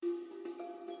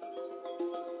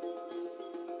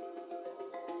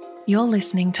You're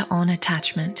listening to On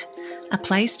Attachment, a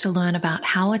place to learn about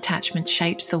how attachment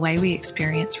shapes the way we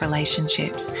experience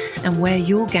relationships and where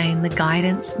you'll gain the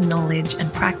guidance, knowledge,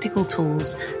 and practical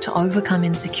tools to overcome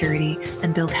insecurity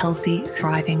and build healthy,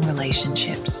 thriving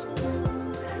relationships.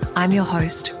 I'm your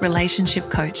host, relationship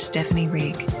coach Stephanie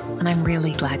Rigg, and I'm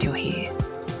really glad you're here.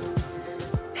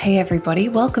 Hey everybody,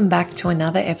 welcome back to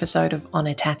another episode of On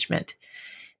Attachment.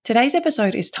 Today's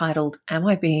episode is titled, Am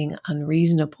I Being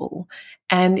Unreasonable?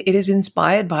 And it is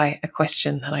inspired by a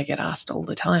question that I get asked all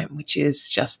the time, which is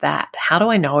just that. How do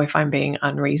I know if I'm being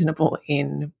unreasonable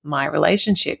in my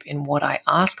relationship, in what I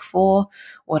ask for,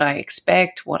 what I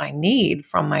expect, what I need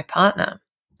from my partner?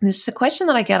 This is a question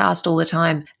that I get asked all the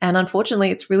time. And unfortunately,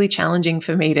 it's really challenging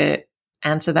for me to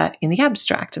answer that in the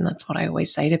abstract. And that's what I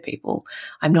always say to people.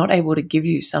 I'm not able to give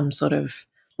you some sort of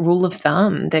rule of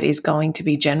thumb that is going to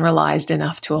be generalized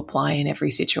enough to apply in every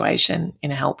situation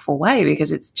in a helpful way,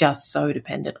 because it's just so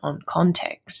dependent on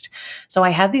context. So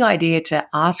I had the idea to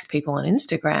ask people on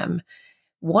Instagram,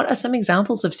 what are some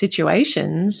examples of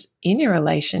situations in your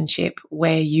relationship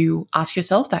where you ask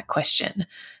yourself that question?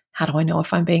 How do I know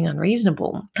if I'm being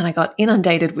unreasonable? And I got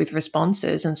inundated with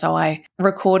responses. And so I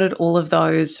recorded all of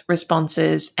those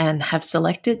responses and have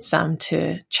selected some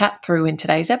to chat through in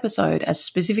today's episode as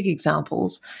specific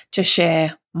examples to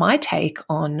share my take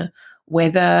on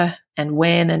whether and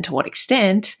when and to what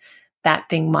extent that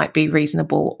thing might be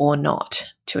reasonable or not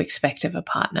to expect of a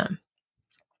partner.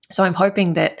 So I'm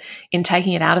hoping that in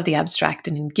taking it out of the abstract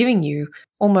and in giving you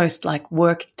almost like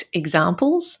worked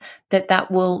examples, that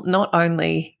will not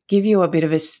only give you a bit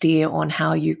of a steer on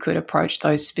how you could approach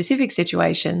those specific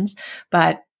situations,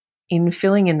 but in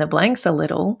filling in the blanks a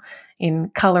little, in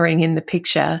coloring in the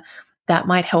picture, that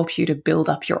might help you to build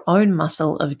up your own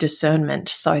muscle of discernment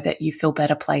so that you feel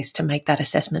better placed to make that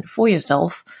assessment for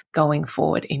yourself going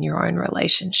forward in your own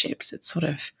relationships. It's sort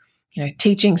of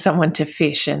teaching someone to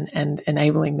fish and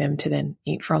enabling them to then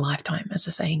eat for a lifetime, as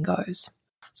the saying goes.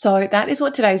 So that is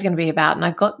what today's going to be about. And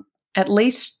I've got at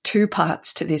least 2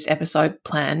 parts to this episode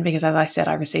planned because, as I said,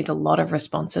 I received a lot of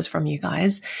responses from you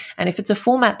guys. And if it's a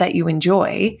format that you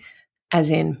enjoy, as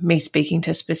in me speaking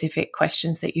to specific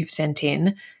questions that you've sent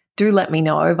in, do let me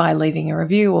know by leaving a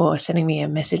review or sending me a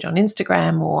message on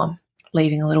Instagram or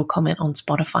leaving a little comment on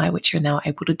Spotify, which you're now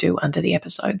able to do under the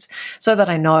episodes, so that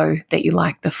I know that you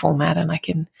like the format and I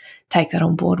can take that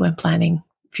on board when planning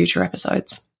future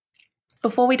episodes.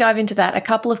 Before we dive into that, a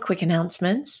couple of quick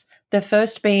announcements. The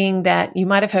first being that you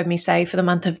might have heard me say for the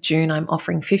month of June, I'm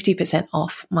offering 50%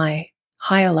 off my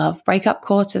Higher Love breakup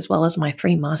course as well as my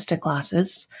 3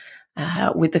 masterclasses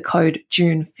with the code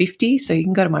June50. So you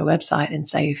can go to my website and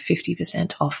save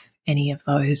 50% off any of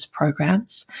those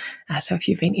programs. So if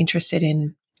you've been interested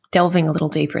in delving a little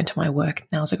deeper into my work,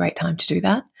 now's a great time to do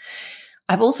that.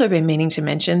 I've also been meaning to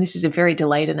mention, this is a very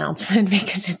delayed announcement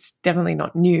because it's definitely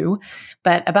not new,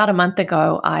 but about a month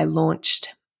ago, I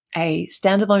launched a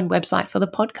standalone website for the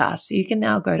podcast. So you can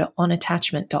now go to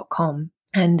onattachment.com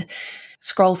and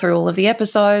scroll through all of the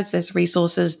episodes. There's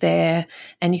resources there.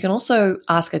 And you can also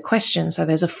ask a question. So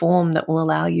there's a form that will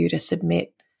allow you to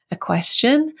submit a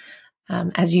question.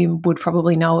 As you would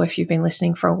probably know if you've been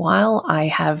listening for a while, I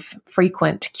have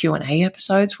frequent Q&A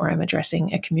episodes where I'm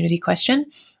addressing a community question.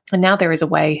 And now there is a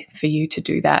way for you to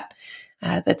do that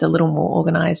that's a little more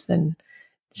organized than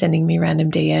sending me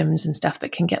random DMs and stuff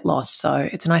that can get lost. So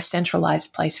it's a nice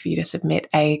centralized place for you to submit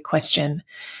a question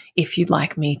if you'd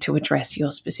like me to address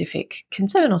your specific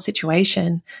concern or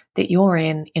situation that you're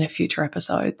in a future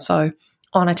episode. So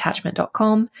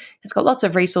onattachment.com. It's got lots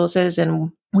of resources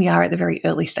and we are at the very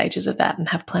early stages of that and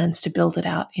have plans to build it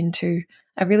out into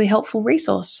a really helpful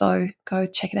resource. So go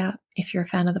check it out if you're a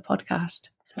fan of the podcast.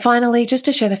 Finally, just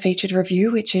to share the featured review,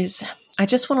 which is, I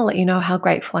just want to let you know how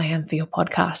grateful I am for your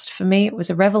podcast. For me, it was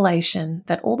a revelation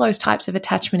that all those types of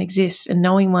attachment exist, and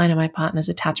knowing mine and my partner's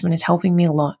attachment is helping me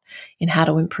a lot in how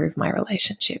to improve my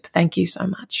relationship. Thank you so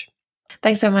much.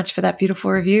 Thanks so much for that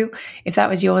beautiful review. If that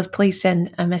was yours, please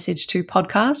send a message to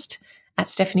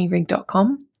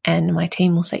podcast@stephanierig.com and my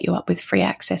team will set you up with free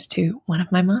access to one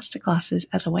of my masterclasses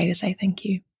as a way to say thank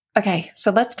you. Okay,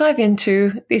 so let's dive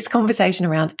into this conversation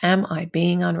around, am I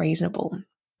being unreasonable?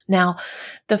 Now,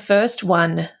 the first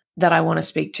one that I want to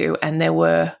speak to, and there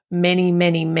were many,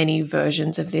 many, many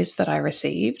versions of this that I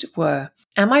received, were,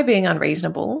 am I being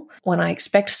unreasonable when I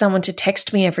expect someone to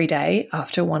text me every day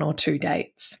after 1 or 2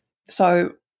 dates?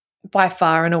 So by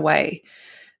far and away,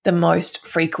 the most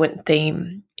frequent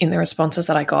theme in the responses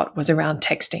that I got was around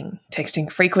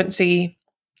texting frequency,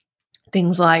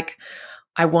 things like,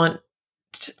 I want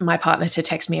my partner to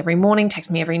text me every morning,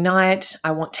 text me every night.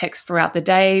 I want texts throughout the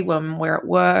day when we're at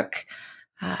work.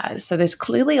 So there's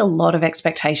clearly a lot of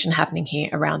expectation happening here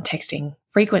around texting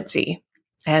frequency.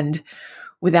 And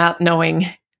without knowing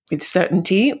with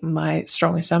certainty, my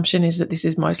strong assumption is that this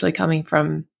is mostly coming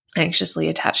from anxiously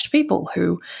attached people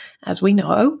who, as we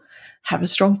know, have a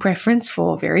strong preference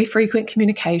for very frequent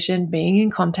communication, being in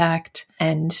contact.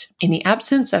 And in the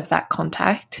absence of that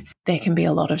contact, there can be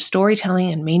a lot of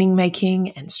storytelling and meaning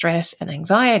making and stress and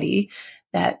anxiety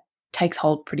that takes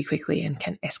hold pretty quickly and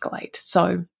can escalate.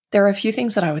 So there are a few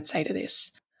things that I would say to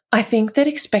this. I think that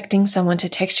expecting someone to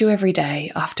text you every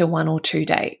day after 1 or 2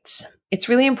 dates, it's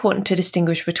really important to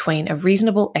distinguish between a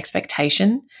reasonable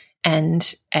expectation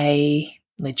and a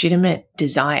legitimate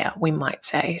desire, we might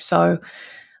say. So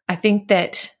I think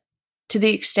that to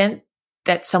the extent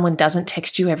that someone doesn't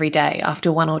text you every day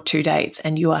after 1 or 2 dates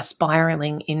and you are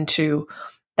spiraling into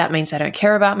that means they don't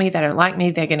care about me, they don't like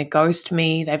me, they're going to ghost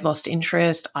me, they've lost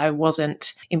interest, I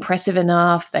wasn't impressive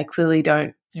enough, they clearly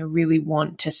don't really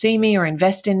want to see me or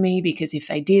invest in me, because if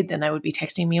they did, then they would be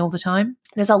texting me all the time.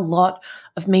 There's a lot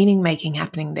of meaning making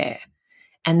happening there.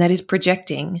 And that is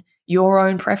projecting your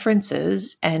own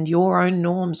preferences and your own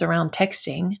norms around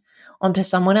texting onto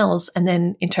someone else and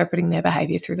then interpreting their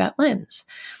behavior through that lens.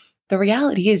 The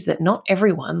reality is that not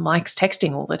everyone likes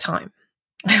texting all the time.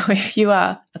 If you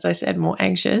are, as I said, more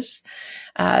anxious,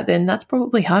 then that's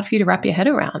probably hard for you to wrap your head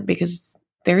around, because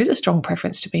there is a strong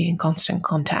preference to be in constant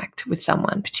contact with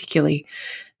someone, particularly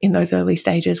in those early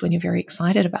stages when you're very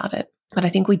excited about it. But I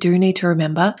think we do need to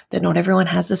remember that not everyone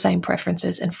has the same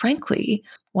preferences. And frankly,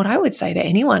 what I would say to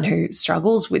anyone who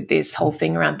struggles with this whole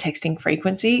thing around texting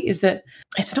frequency is that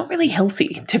it's not really healthy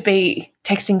to be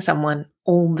texting someone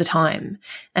all the time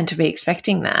and to be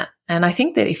expecting that. And I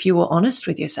think that if you were honest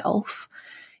with yourself,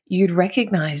 you'd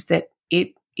recognize that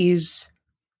it is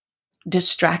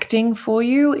distracting for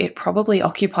you. It probably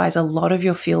occupies a lot of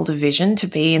your field of vision to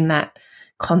be in that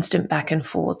constant back and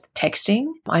forth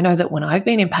texting. I know that when I've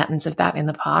been in patterns of that in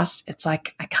the past, it's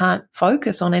like I can't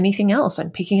focus on anything else. I'm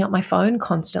picking up my phone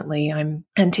constantly. I'm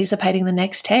anticipating the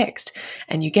next text.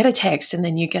 And you get a text and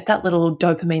then you get that little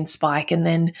dopamine spike and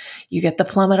then you get the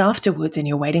plummet afterwards and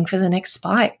you're waiting for the next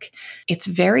spike. It's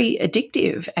very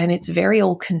addictive and it's very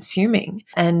all-consuming.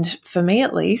 And for me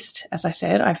at least, as I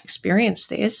said, I've experienced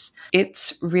this.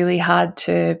 It's really hard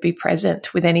to be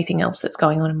present with anything else that's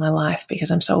going on in my life because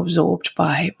I'm so absorbed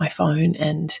by my phone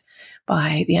and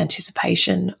by the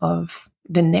anticipation of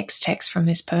the next text from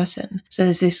this person. So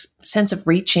there's this sense of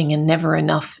reaching and never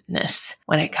enoughness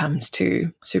when it comes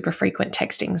to super frequent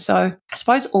texting. So I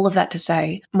suppose all of that to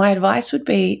say, my advice would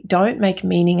be don't make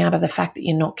meaning out of the fact that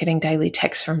you're not getting daily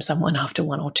texts from someone after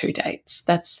 1 or 2 dates.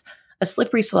 That's a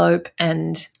slippery slope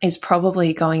and is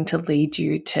probably going to lead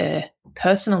you to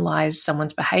personalize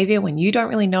someone's behavior when you don't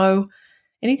really know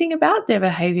anything about their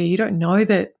behavior. You don't know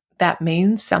that that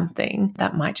means something.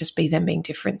 That might just be them being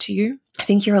different to you. I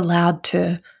think you're allowed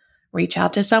to reach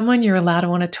out to someone. You're allowed to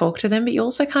want to talk to them, but you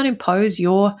also can't impose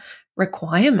your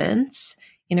requirements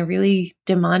in a really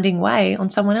demanding way on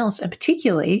someone else. And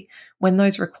particularly when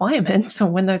those requirements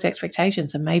or when those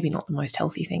expectations are maybe not the most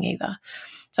healthy thing either.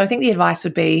 So I think the advice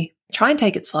would be try and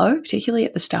take it slow, particularly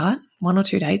at the start. 1 or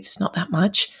 2 dates is not that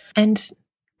much. And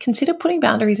consider putting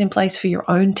boundaries in place for your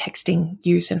own texting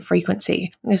use and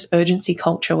frequency. This urgency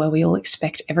culture where we all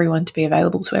expect everyone to be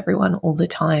available to everyone all the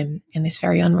time in this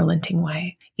very unrelenting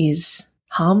way is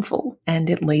harmful, and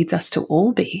it leads us to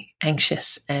all be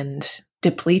anxious and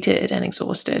depleted and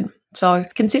exhausted. So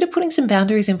consider putting some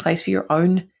boundaries in place for your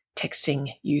own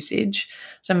texting usage.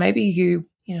 So maybe you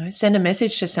send a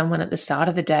message to someone at the start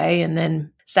of the day and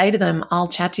then say to them, I'll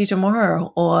chat to you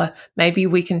tomorrow, or maybe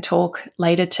we can talk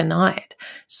later tonight,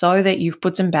 so that you've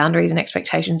put some boundaries and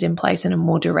expectations in place in a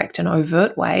more direct and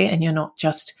overt way, and you're not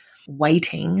just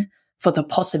waiting for the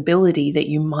possibility that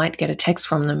you might get a text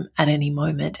from them at any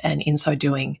moment, and in so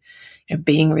doing,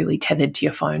 being really tethered to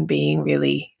your phone, being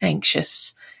really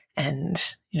anxious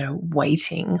and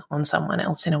waiting on someone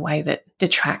else in a way that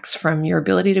detracts from your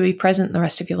ability to be present in the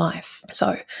rest of your life. So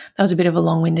that was a bit of a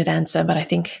long-winded answer, but I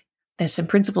think there's some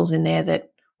principles in there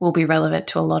that will be relevant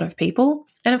to a lot of people.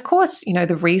 And of course,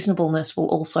 the reasonableness will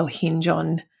also hinge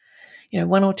on,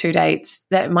 1 or 2 dates.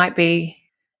 That might be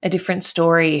a different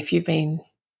story if you've been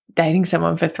dating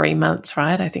someone for 3 months,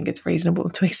 right? I think it's reasonable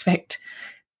to expect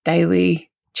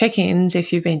daily check-ins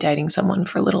if you've been dating someone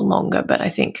for a little longer. But I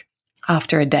think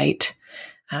after a date,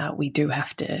 we do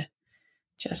have to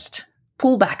just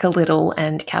pull back a little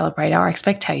and calibrate our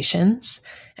expectations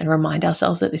and remind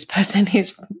ourselves that this person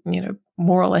is,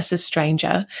 more or less a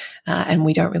stranger, and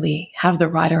we don't really have the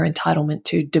right or entitlement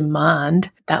to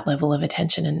demand that level of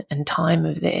attention and time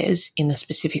of theirs in the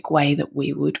specific way that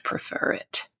we would prefer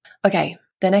it. Okay,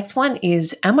 The next one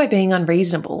is, am I being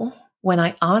unreasonable when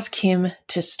I ask him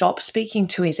to stop speaking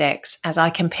to his ex as I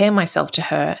compare myself to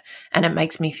her and it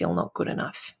makes me feel not good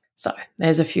enough? So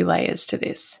there's a few layers to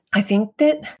this. I think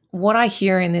that what I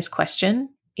hear in this question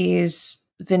is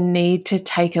the need to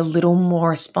take a little more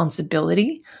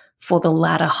responsibility for the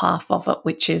latter half of it,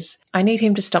 which is I need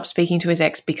him to stop speaking to his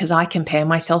ex because I compare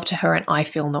myself to her and I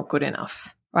feel not good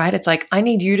enough, right? It's like, I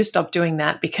need you to stop doing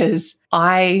that because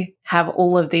I have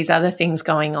all of these other things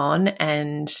going on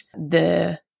and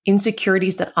the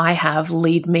insecurities that I have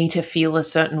lead me to feel a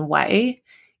certain way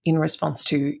in response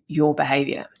to your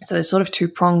behavior. So there's sort of two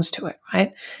prongs to it,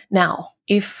 right? Now,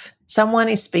 if someone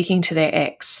is speaking to their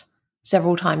ex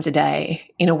several times a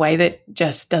day in a way that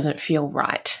just doesn't feel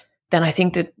right, then I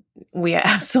think that we are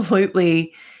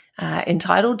absolutely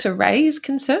entitled to raise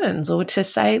concerns or to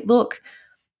say, look,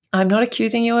 I'm not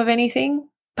accusing you of anything,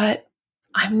 but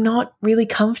I'm not really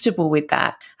comfortable with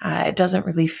that. It doesn't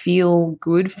really feel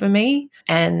good for me.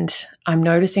 And I'm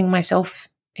noticing myself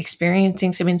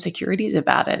experiencing some insecurities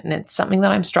about it. And it's something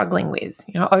that I'm struggling with.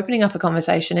 You know, opening up a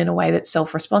conversation in a way that's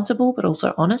self-responsible, but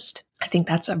also honest. I think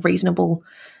that's a reasonable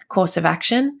course of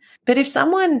action. But if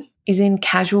someone is in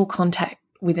casual contact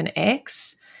with an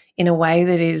ex in a way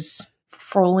that is,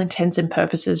 for all intents and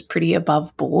purposes, pretty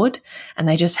above board, and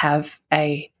they just have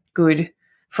a good,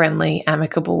 friendly,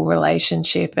 amicable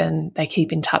relationship and they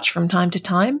keep in touch from time to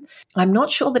time, I'm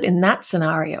not sure that in that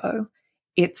scenario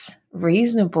it's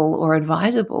reasonable or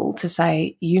advisable to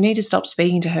say, you need to stop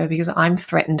speaking to her because I'm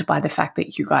threatened by the fact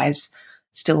that you guys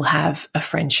still have a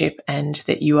friendship and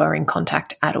that you are in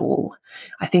contact at all.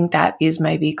 I think that is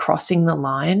maybe crossing the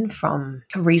line from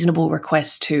a reasonable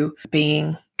request to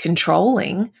being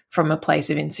controlling from a place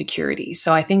of insecurity.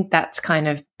 So I think that's kind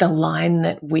of the line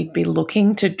that we'd be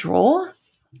looking to draw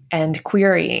and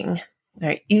querying, you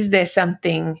know, is there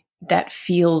something that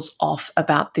feels off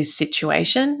about this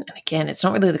situation? And again, it's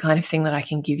not really the kind of thing that I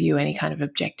can give you any kind of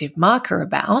objective marker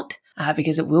about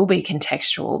because it will be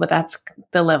contextual, but that's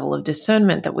the level of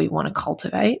discernment that we want to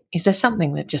cultivate. Is there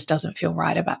something that just doesn't feel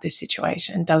right about this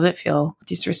situation? Does it feel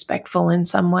disrespectful in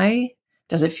some way?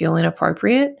 Does it feel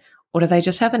inappropriate? Or do they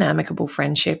just have an amicable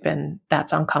friendship and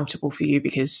that's uncomfortable for you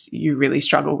because you really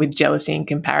struggle with jealousy and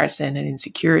comparison and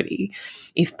insecurity?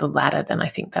 If the latter, then I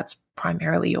think that's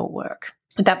primarily your work.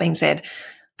 With that being said,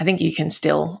 I think you can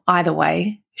still either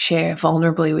way share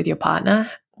vulnerably with your partner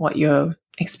what you're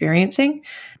experiencing,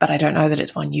 but I don't know that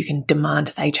it's one you can demand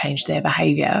they change their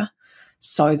behavior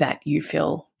so that you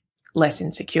feel less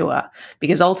insecure,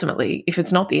 because ultimately, if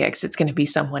it's not the ex, it's going to be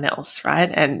someone else, right?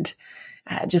 And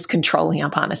just controlling our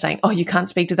partner, saying, oh, you can't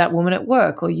speak to that woman at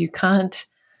work, or you can't,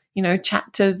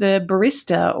 chat to the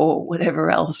barista or whatever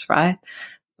else, right?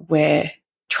 We're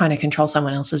trying to control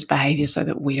someone else's behavior so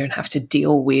that we don't have to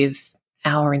deal with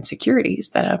our insecurities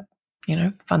that are,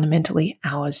 fundamentally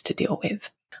ours to deal with.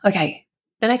 Okay,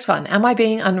 the next one. Am I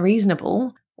being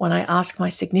unreasonable when I ask my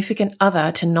significant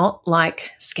other to not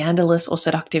like scandalous or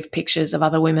seductive pictures of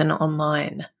other women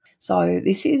online? So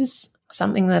this is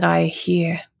something that I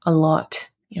hear a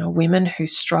lot, women who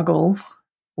struggle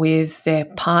with their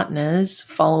partners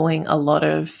following a lot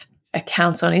of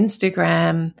accounts on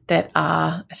Instagram that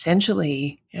are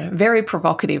essentially, very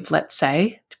provocative, let's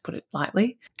say, to put it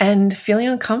lightly, and feeling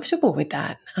uncomfortable with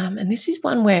that. And this is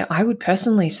one where I would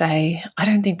personally say, I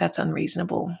don't think that's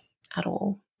unreasonable at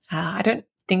all. I don't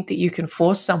think that you can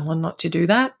force someone not to do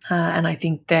that. And I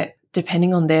think that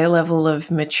depending on their level of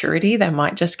maturity, they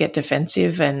might just get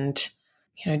defensive and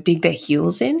dig their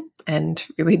heels in and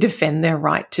really defend their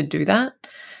right to do that.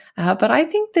 But I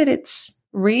think that it's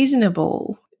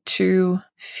reasonable to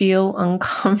feel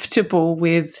uncomfortable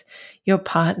with your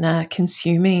partner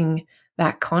consuming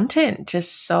that content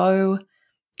just so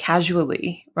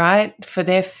casually, right? For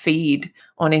their feed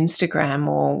on Instagram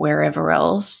or wherever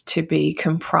else to be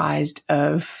comprised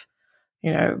of,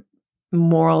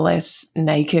 more or less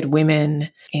naked women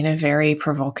in a very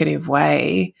provocative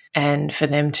way, and for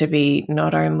them to be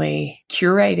not only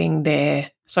curating their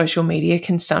social media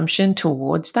consumption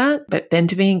towards that, but then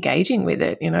to be engaging with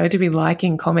it, to be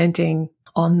liking, commenting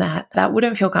on that. That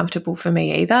wouldn't feel comfortable for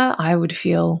me either. I would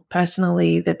feel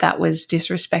personally that was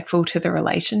disrespectful to the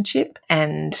relationship,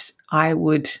 and I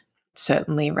would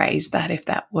certainly raise that if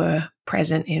that were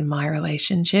present in my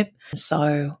relationship.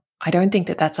 So I don't think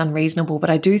that that's unreasonable,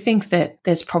 but I do think that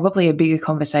there's probably a bigger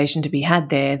conversation to be had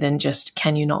there than just,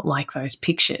 can you not like those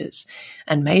pictures?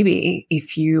 And maybe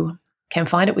if you can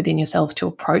find it within yourself to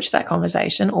approach that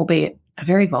conversation, albeit a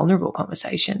very vulnerable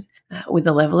conversation, with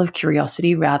a level of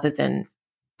curiosity rather than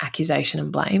accusation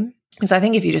and blame. Because I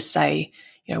think if you just say,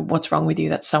 what's wrong with you?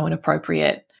 That's so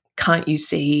inappropriate. can't you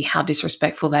see how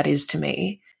disrespectful that is to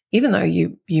me? Even though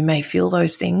you may feel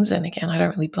those things, and again, I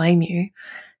don't really blame you,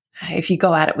 if you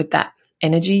go at it with that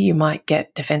energy, you might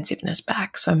get defensiveness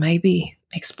back. So maybe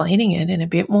explaining it in a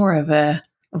bit more of a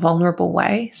vulnerable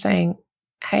way, saying,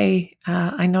 hey,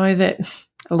 I know that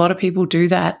a lot of people do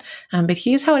that, but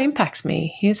here's how it impacts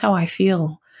me. Here's how I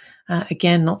feel.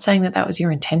 Again, not saying that was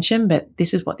your intention, but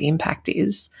this is what the impact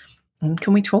is.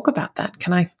 Can we talk about that?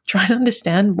 Can I try to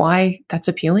understand why that's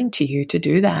appealing to you to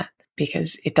do that?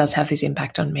 Because it does have this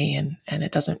impact on me, and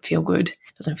it doesn't feel good.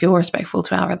 It doesn't feel respectful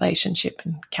to our relationship.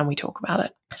 And can we talk about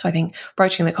it? So I think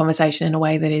broaching the conversation in a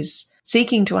way that is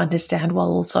seeking to understand while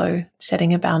also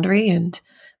setting a boundary and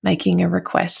making a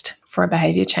request for a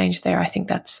behavior change there, I think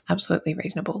that's absolutely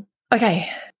reasonable. Okay,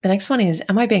 the next one is,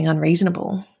 am I being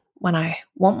unreasonable when I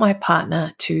want my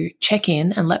partner to check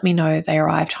in and let me know they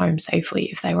arrived home safely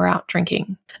if they were out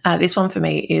drinking? This one for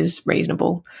me is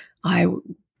reasonable. I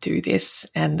do this,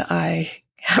 and I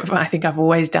think I've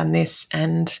always done this.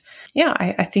 And yeah,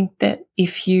 I think that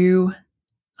if you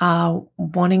are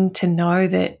wanting to know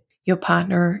that your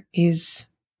partner is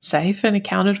safe and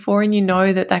accounted for, and you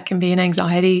know that that can be an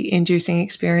anxiety-inducing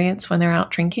experience when they're out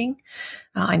drinking,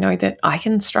 I know that I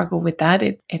can struggle with that.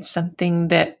 It's something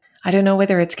that I don't know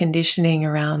whether it's conditioning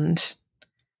around,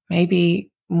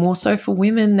 maybe more so for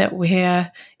women, that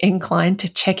we're inclined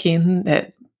to check in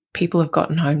that people have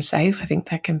gotten home safe. I think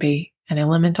that can be an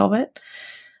element of it.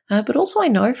 But also I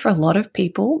know for a lot of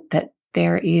people that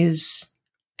there is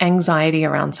anxiety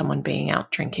around someone being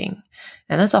out drinking.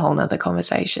 And that's a whole nother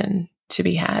conversation to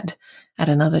be had at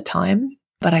another time.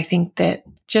 But I think that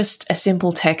just a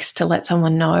simple text to let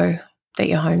someone know that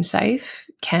you're home safe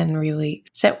can really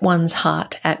set one's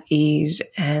heart at ease.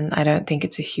 And I don't think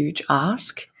it's a huge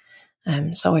ask.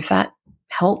 So if that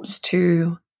helps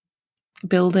to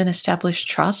build and establish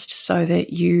trust so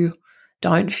that you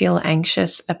don't feel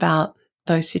anxious about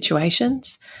those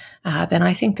situations, then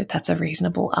I think that that's a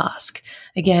reasonable ask.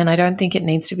 Again, I don't think it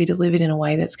needs to be delivered in a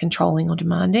way that's controlling or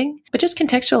demanding, but just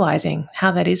contextualizing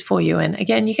how that is for you. And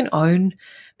again, you can own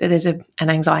that there's an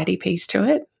anxiety piece to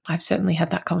it. I've certainly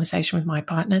had that conversation with my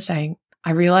partner saying,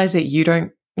 I realize that you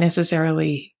don't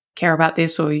necessarily care about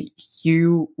this, or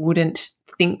you wouldn't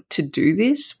think to do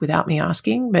this without me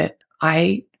asking, but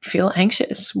I feel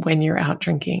anxious when you're out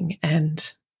drinking,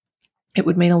 and it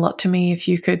would mean a lot to me if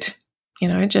you could,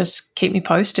 just keep me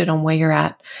posted on where you're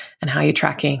at and how you're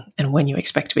tracking and when you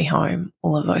expect to be home,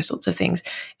 all of those sorts of things.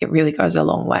 It really goes a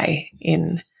long way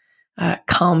in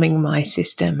calming my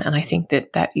system, and I think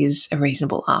that that is a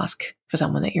reasonable ask for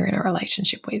someone that you're in a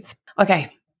relationship with. Okay,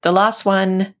 the last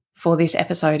one for this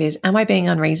episode is, am I being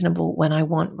unreasonable when I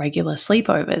want regular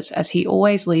sleepovers, as he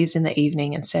always leaves in the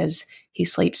evening and says he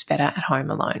sleeps better at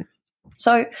home alone?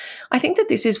 So I think that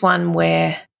this is one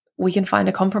where we can find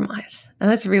a compromise. And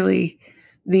that's really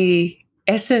the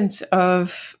essence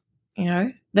of,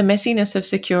 the messiness of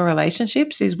secure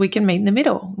relationships, is we can meet in the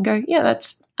middle and go, yeah,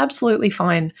 that's absolutely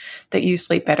fine that you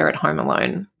sleep better at home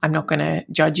alone. I'm not going to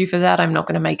judge you for that. I'm not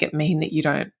going to make it mean that you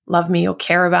don't love me or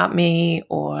care about me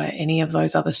or any of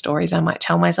those other stories I might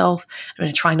tell myself. I'm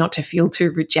going to try not to feel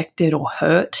too rejected or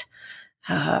hurt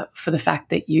for the fact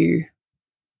that you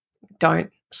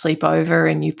don't sleep over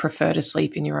and you prefer to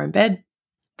sleep in your own bed.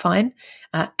 Fine.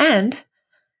 And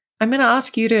I'm going to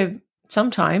ask you to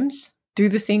sometimes do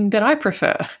the thing that I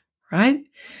prefer, right?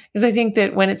 Because I think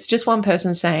that when it's just one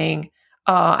person saying,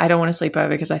 oh, I don't want to sleep over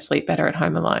because I sleep better at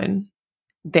home alone,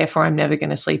 therefore I'm never going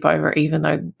to sleep over, even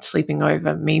though sleeping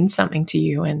over means something to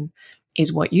you and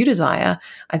is what you desire,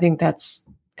 I think that's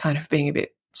kind of being a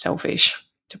bit selfish,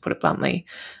 to put it bluntly.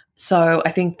 So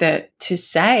I think that to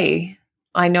say,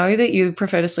 I know that you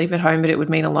prefer to sleep at home, but it would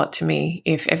mean a lot to me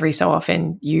if every so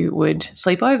often you would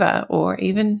sleep over, or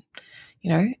even,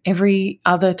 every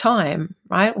other time,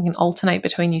 right? We can alternate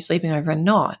between you sleeping over and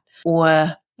not.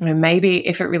 Or maybe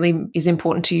if it really is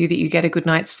important to you that you get a good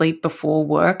night's sleep before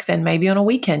work, then maybe on a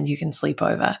weekend you can sleep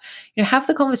over. Have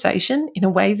the conversation in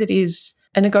a way that is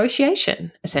a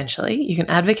negotiation, essentially. You can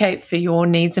advocate for your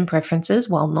needs and preferences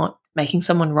while not making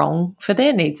someone wrong for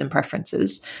their needs and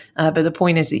preferences. But the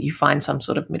point is that you find some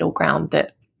sort of middle ground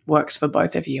that works for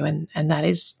both of you, and that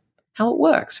is how it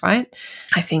works, right?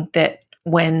 I think that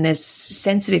when there's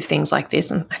sensitive things like this,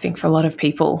 and I think for a lot of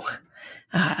people,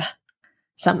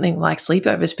 something like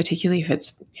sleepovers, particularly if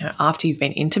it's after you've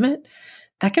been intimate,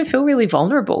 that can feel really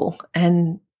vulnerable.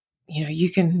 And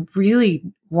you can really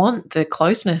want the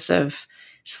closeness of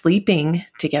sleeping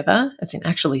together, as in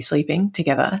actually sleeping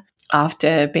together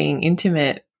after being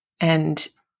intimate. And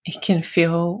it can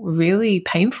feel really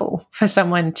painful for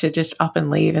someone to just up and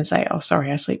leave and say, oh,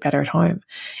 sorry, I sleep better at home.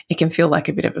 It can feel like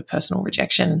a bit of a personal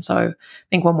rejection. And so I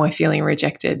think when we're feeling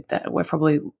rejected, that we're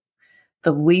probably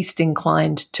the least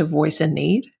inclined to voice a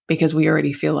need because we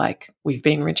already feel like we've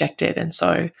been rejected. And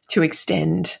so to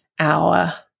extend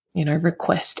our,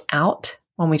 request out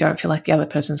when we don't feel like the other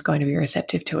person's going to be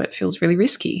receptive to it feels really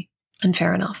risky, and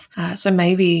fair enough. So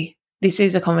maybe this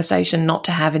is a conversation not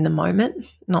to have in the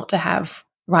moment, not to have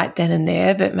right then and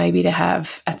there, but maybe to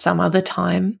have at some other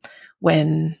time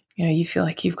when, you feel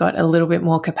like you've got a little bit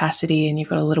more capacity and you've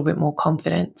got a little bit more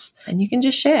confidence, and you can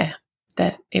just share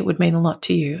that it would mean a lot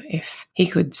to you if he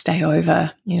could stay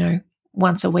over,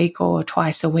 once a week or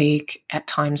twice a week at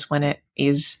times when it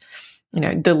is,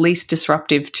 the least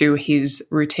disruptive to his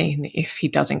routine if he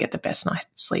doesn't get the best night's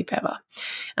sleep ever.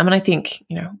 I think,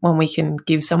 when we can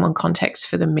give someone context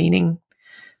for the meaning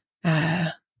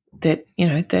that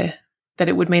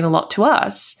it would mean a lot to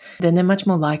us, then they're much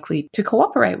more likely to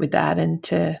cooperate with that and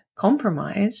to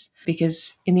compromise,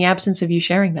 because in the absence of you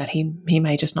sharing that, he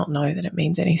may just not know that it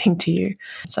means anything to you.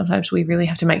 Sometimes we really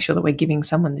have to make sure that we're giving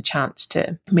someone the chance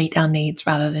to meet our needs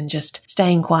rather than just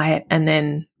staying quiet and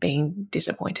then being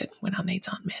disappointed when our needs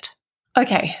aren't met.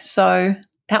 Okay, so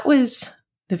that was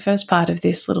the first part of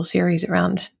this little series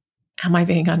around am I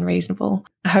being unreasonable?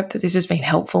 I hope that this has been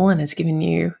helpful and has given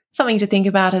you something to think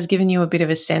about, has given you a bit of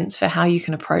a sense for how you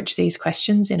can approach these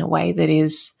questions in a way that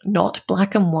is not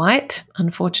black and white.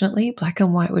 Unfortunately, black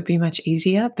and white would be much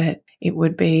easier, but it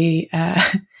would be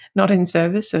not in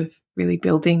service of really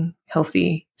building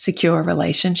healthy, secure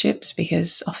relationships,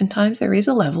 because oftentimes there is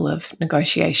a level of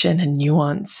negotiation and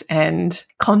nuance and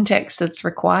context that's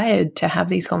required to have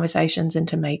these conversations and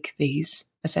to make these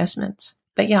assessments.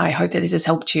 But yeah, I hope that this has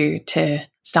helped you to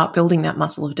start building that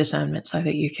muscle of discernment so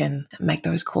that you can make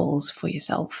those calls for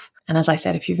yourself. And as I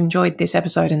said, if you've enjoyed this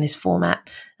episode in this format,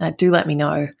 do let me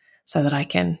know so that I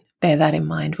can bear that in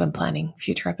mind when planning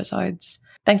future episodes.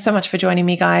 Thanks so much for joining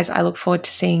me, guys. I look forward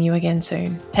to seeing you again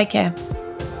soon. Take care.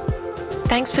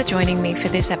 Thanks for joining me for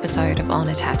this episode of On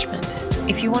Attachment.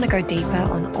 If you want to go deeper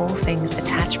on all things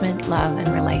attachment, love, and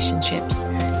relationships,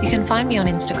 you can find me on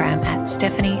Instagram at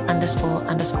Stephanie__Rig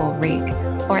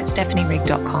or at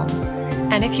stephanierig.com.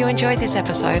 And if you enjoyed this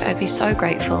episode, I'd be so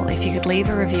grateful if you could leave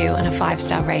a review and a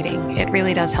 5-star rating. It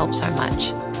really does help so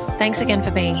much. Thanks again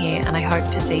for being here, and I hope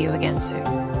to see you again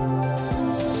soon.